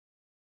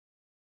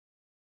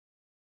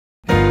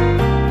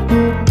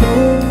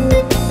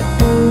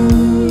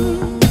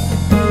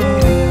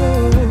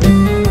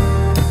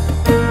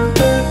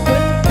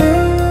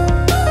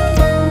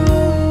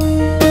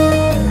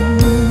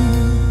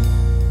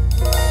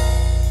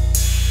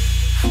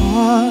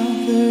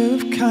Father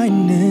of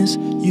kindness,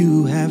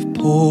 you have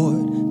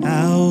poured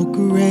out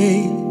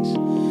grace.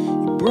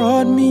 You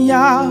brought me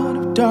out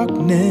of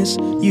darkness,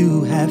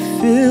 you have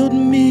filled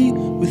me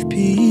with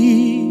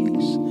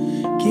peace.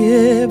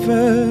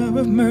 Giver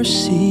of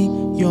mercy,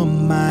 you're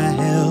my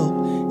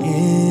help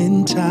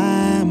in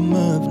time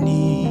of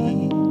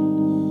need.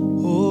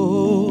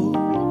 Oh,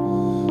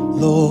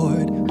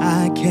 Lord,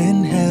 I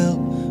can't help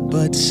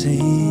but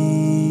sing.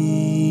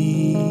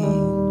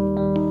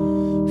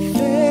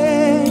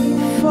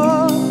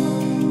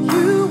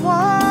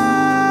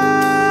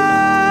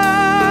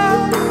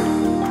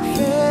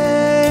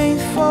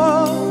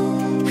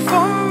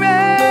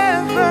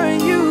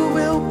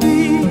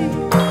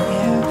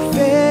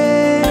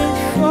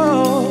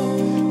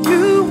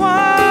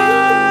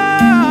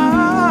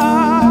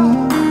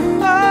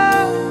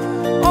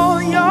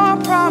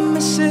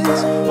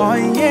 Oh,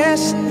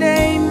 yes and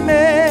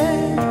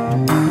amen.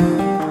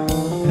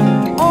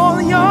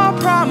 All your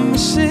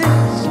promises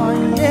are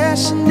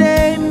yes and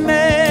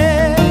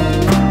amen.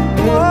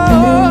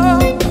 Oh,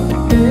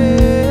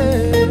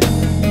 yeah.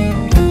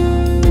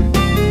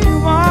 You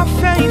are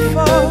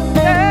faithful,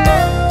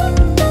 yeah.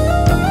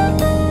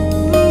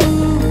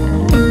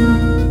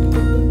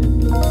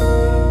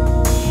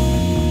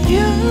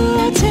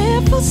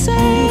 Beautiful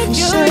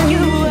Savior,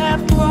 you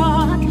have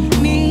brought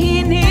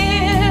me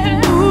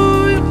near.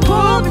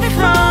 Pulled me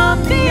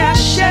from the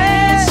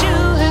ashes, you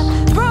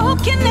have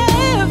broken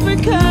every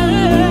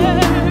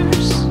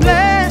curse.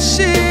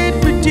 Blessed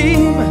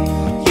Redeemer,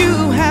 you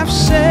have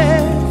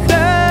set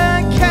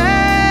the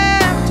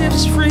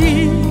captives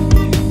free.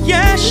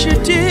 Yes, you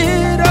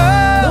did. Oh,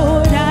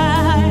 Lord,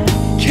 I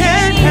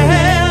can't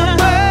help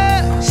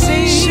but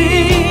sing.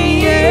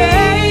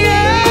 Yeah,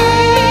 yeah.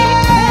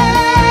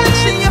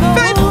 Sing, you're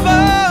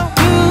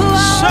faithful. you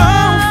So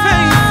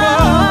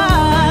faithful.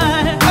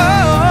 Oh,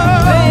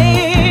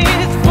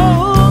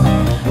 faithful.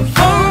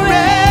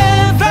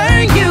 forever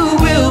you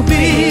will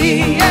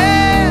be.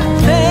 Yeah,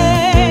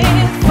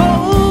 Faithful,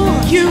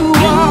 you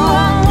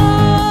are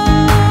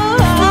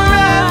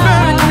forever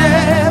and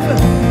ever.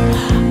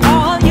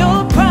 all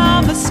your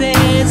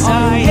promises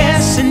are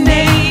yes and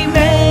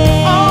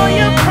amen. All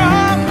your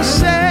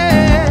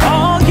promises,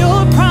 All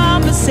your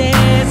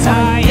promises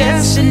are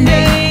yes and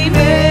amen.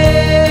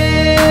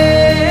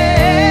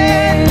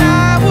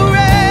 I will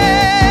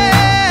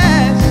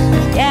rest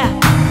Yeah.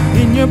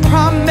 in your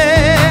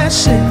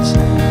promises.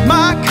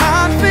 My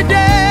confidence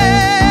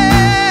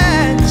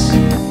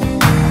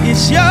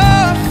is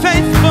your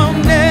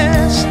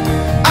faithfulness.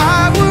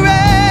 I will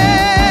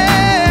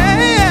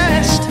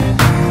rest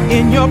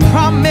in your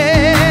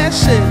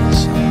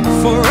promises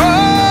for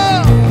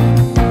all.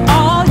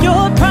 All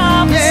your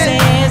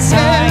promises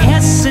are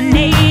yes and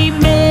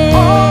amen.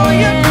 All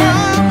your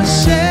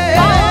promises,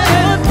 All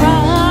your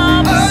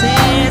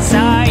promises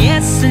are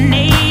yes and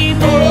amen.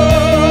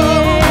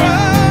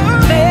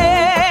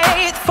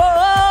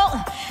 Faithful,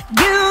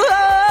 you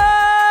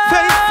are.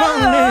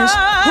 Faithfulness,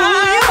 who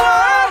you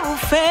are.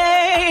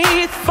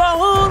 Faithful,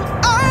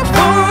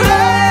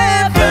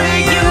 Forever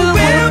you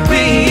will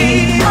be.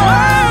 Oh,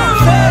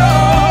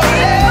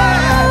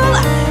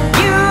 yeah.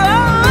 you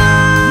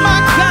My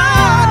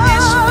God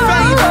is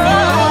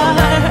faithful.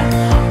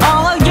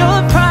 All your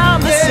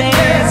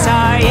promises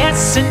are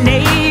yes and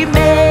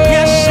amen.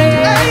 Yes and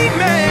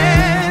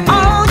amen.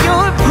 All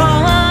your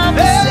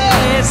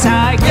promises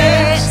are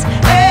yes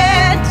and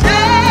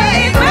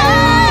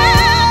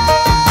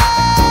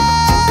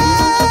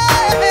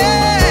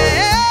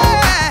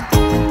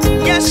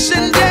Yes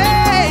and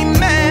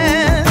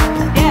amen.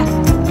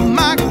 amen.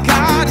 My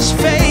God is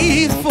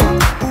faithful.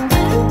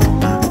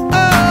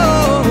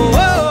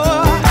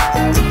 Oh,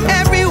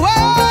 every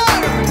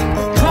word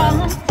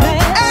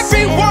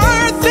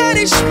that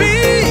He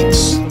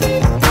speaks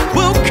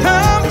will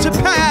come to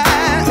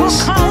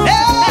pass.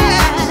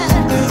 Yeah.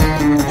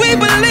 We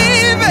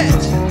believe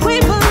it. We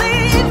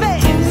believe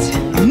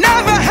it.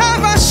 Never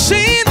have I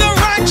seen the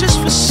righteous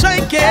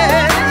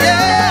forsaken,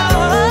 yeah,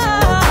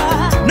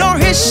 nor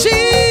his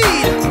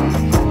seed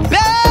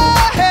begging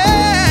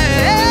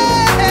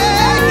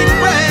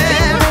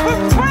bread.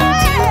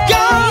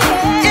 God,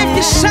 if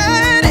you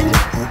said it,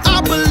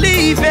 I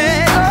believe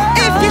it.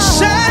 If you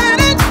said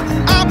it,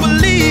 I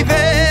believe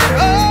it.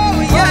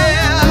 Oh,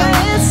 yeah.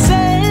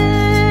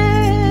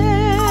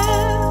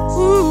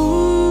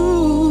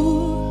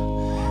 Ooh,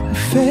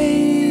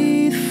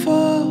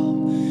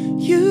 faithful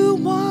you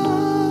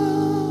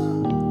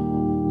are.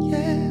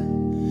 Yeah,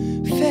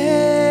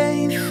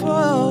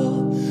 faithful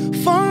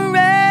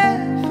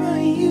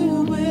forever you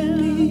will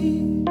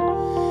be.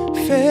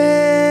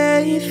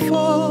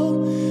 Faithful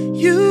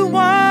you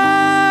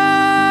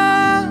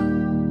are.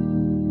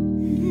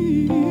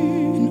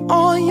 And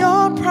all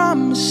your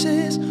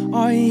promises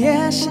are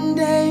yes and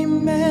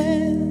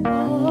amen.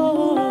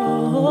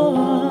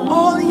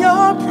 All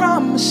your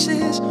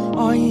promises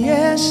are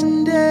yes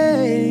and amen.